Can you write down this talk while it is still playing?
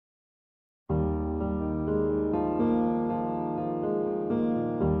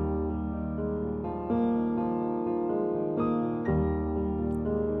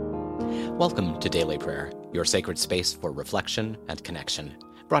Welcome to Daily Prayer, your sacred space for reflection and connection,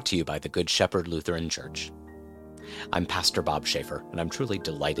 brought to you by the Good Shepherd Lutheran Church. I'm Pastor Bob Schaefer, and I'm truly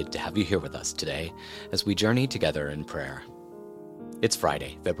delighted to have you here with us today as we journey together in prayer. It's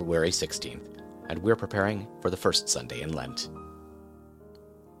Friday, February 16th, and we're preparing for the first Sunday in Lent.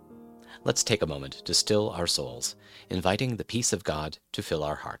 Let's take a moment to still our souls, inviting the peace of God to fill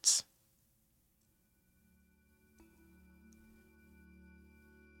our hearts.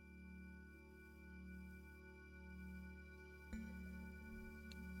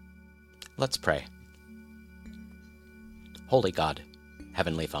 Let's pray. Holy God,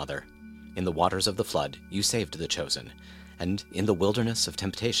 Heavenly Father, in the waters of the flood you saved the chosen, and in the wilderness of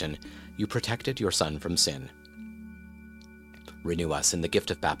temptation you protected your Son from sin. Renew us in the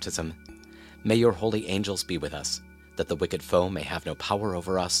gift of baptism. May your holy angels be with us, that the wicked foe may have no power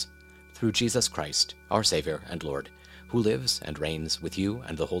over us, through Jesus Christ, our Savior and Lord, who lives and reigns with you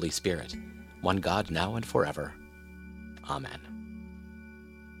and the Holy Spirit, one God now and forever. Amen.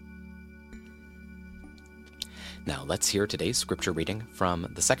 Now let's hear today's scripture reading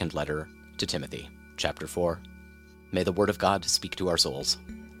from the second letter to Timothy, chapter 4. May the word of God speak to our souls.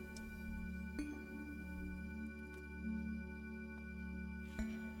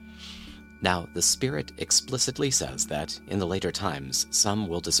 Now, the Spirit explicitly says that in the later times some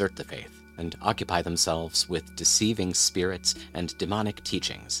will desert the faith and occupy themselves with deceiving spirits and demonic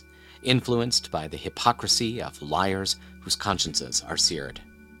teachings, influenced by the hypocrisy of liars whose consciences are seared.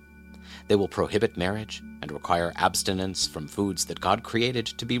 They will prohibit marriage and require abstinence from foods that God created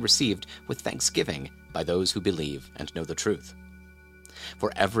to be received with thanksgiving by those who believe and know the truth.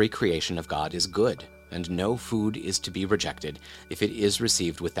 For every creation of God is good, and no food is to be rejected if it is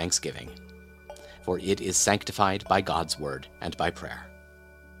received with thanksgiving, for it is sanctified by God's word and by prayer.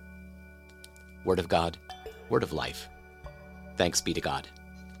 Word of God, word of life. Thanks be to God.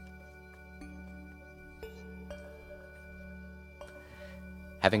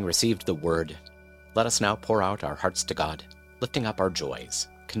 Having received the word, let us now pour out our hearts to God, lifting up our joys,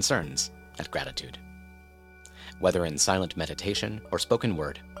 concerns, and gratitude. Whether in silent meditation or spoken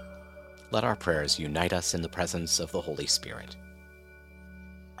word, let our prayers unite us in the presence of the Holy Spirit.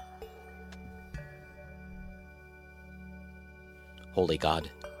 Holy God,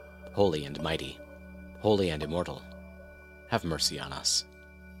 holy and mighty, holy and immortal, have mercy on us.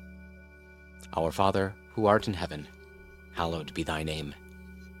 Our Father, who art in heaven, hallowed be thy name.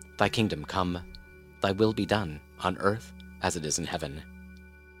 Thy kingdom come, thy will be done, on earth as it is in heaven.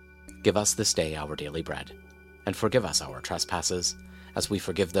 Give us this day our daily bread, and forgive us our trespasses, as we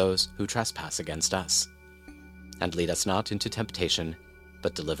forgive those who trespass against us. And lead us not into temptation,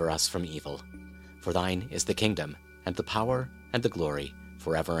 but deliver us from evil. For thine is the kingdom, and the power, and the glory,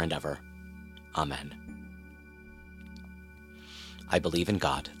 forever and ever. Amen. I believe in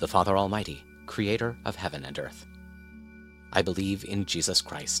God, the Father Almighty, creator of heaven and earth. I believe in Jesus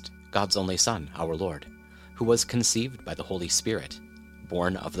Christ, God's only Son, our Lord, who was conceived by the Holy Spirit,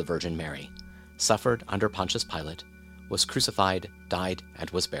 born of the Virgin Mary, suffered under Pontius Pilate, was crucified, died, and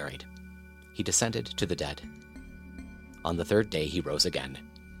was buried. He descended to the dead. On the third day he rose again.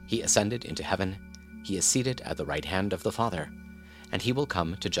 He ascended into heaven. He is seated at the right hand of the Father, and he will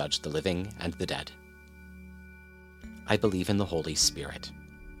come to judge the living and the dead. I believe in the Holy Spirit,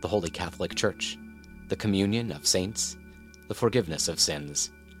 the Holy Catholic Church, the communion of saints, the forgiveness of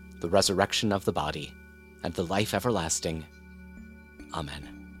sins, the resurrection of the body, and the life everlasting. Amen.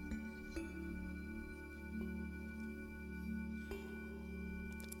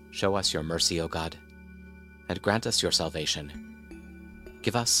 Show us your mercy, O God, and grant us your salvation.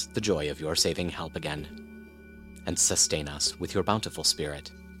 Give us the joy of your saving help again, and sustain us with your bountiful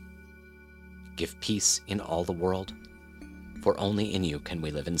Spirit. Give peace in all the world, for only in you can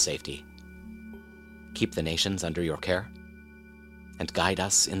we live in safety. Keep the nations under your care, and guide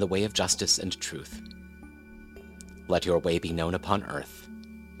us in the way of justice and truth. Let your way be known upon earth,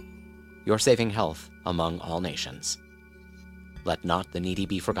 your saving health among all nations. Let not the needy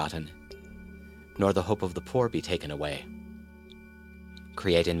be forgotten, nor the hope of the poor be taken away.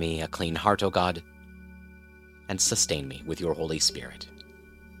 Create in me a clean heart, O God, and sustain me with your Holy Spirit.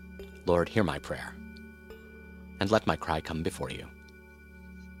 Lord, hear my prayer, and let my cry come before you.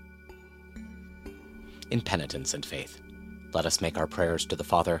 In penitence and faith, let us make our prayers to the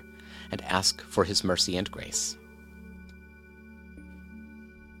Father and ask for his mercy and grace.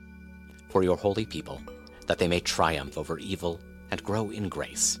 For your holy people, that they may triumph over evil and grow in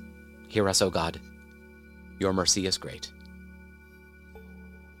grace. Hear us, O God. Your mercy is great.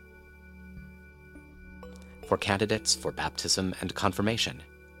 For candidates for baptism and confirmation,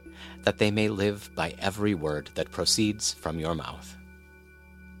 that they may live by every word that proceeds from your mouth.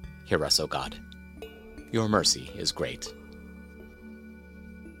 Hear us, O God. Your mercy is great.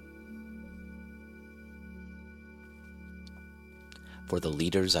 For the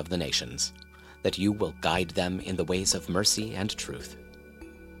leaders of the nations, that you will guide them in the ways of mercy and truth.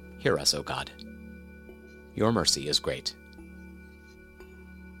 Hear us, O God. Your mercy is great.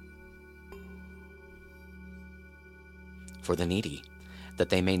 For the needy, that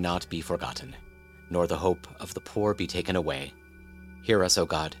they may not be forgotten, nor the hope of the poor be taken away. Hear us, O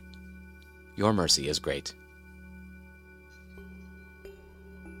God. Your mercy is great.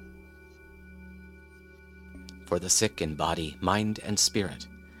 For the sick in body, mind, and spirit,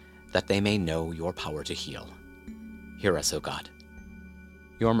 that they may know your power to heal. Hear us, O God.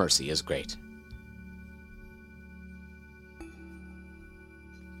 Your mercy is great.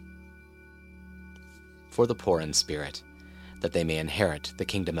 For the poor in spirit, that they may inherit the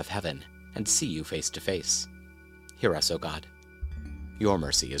kingdom of heaven and see you face to face. Hear us, O God. Your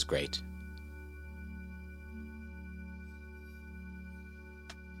mercy is great.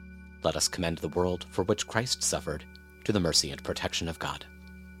 Let us commend the world for which Christ suffered to the mercy and protection of God.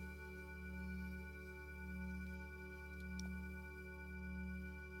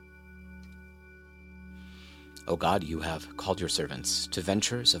 O God, you have called your servants to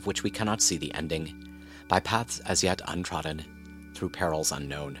ventures of which we cannot see the ending, by paths as yet untrodden, through perils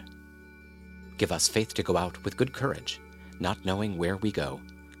unknown. Give us faith to go out with good courage, not knowing where we go,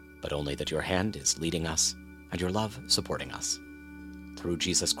 but only that your hand is leading us and your love supporting us. Through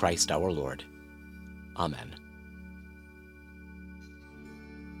Jesus Christ our Lord. Amen.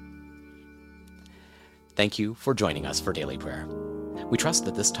 Thank you for joining us for Daily Prayer. We trust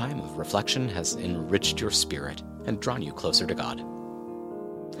that this time of reflection has enriched your spirit and drawn you closer to God.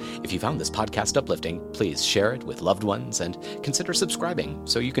 If you found this podcast uplifting, please share it with loved ones and consider subscribing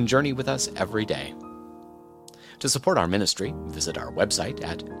so you can journey with us every day. To support our ministry, visit our website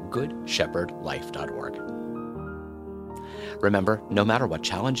at goodshepherdlife.org. Remember, no matter what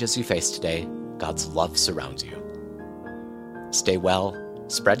challenges you face today, God's love surrounds you. Stay well,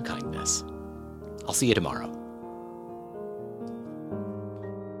 spread kindness. I'll see you tomorrow.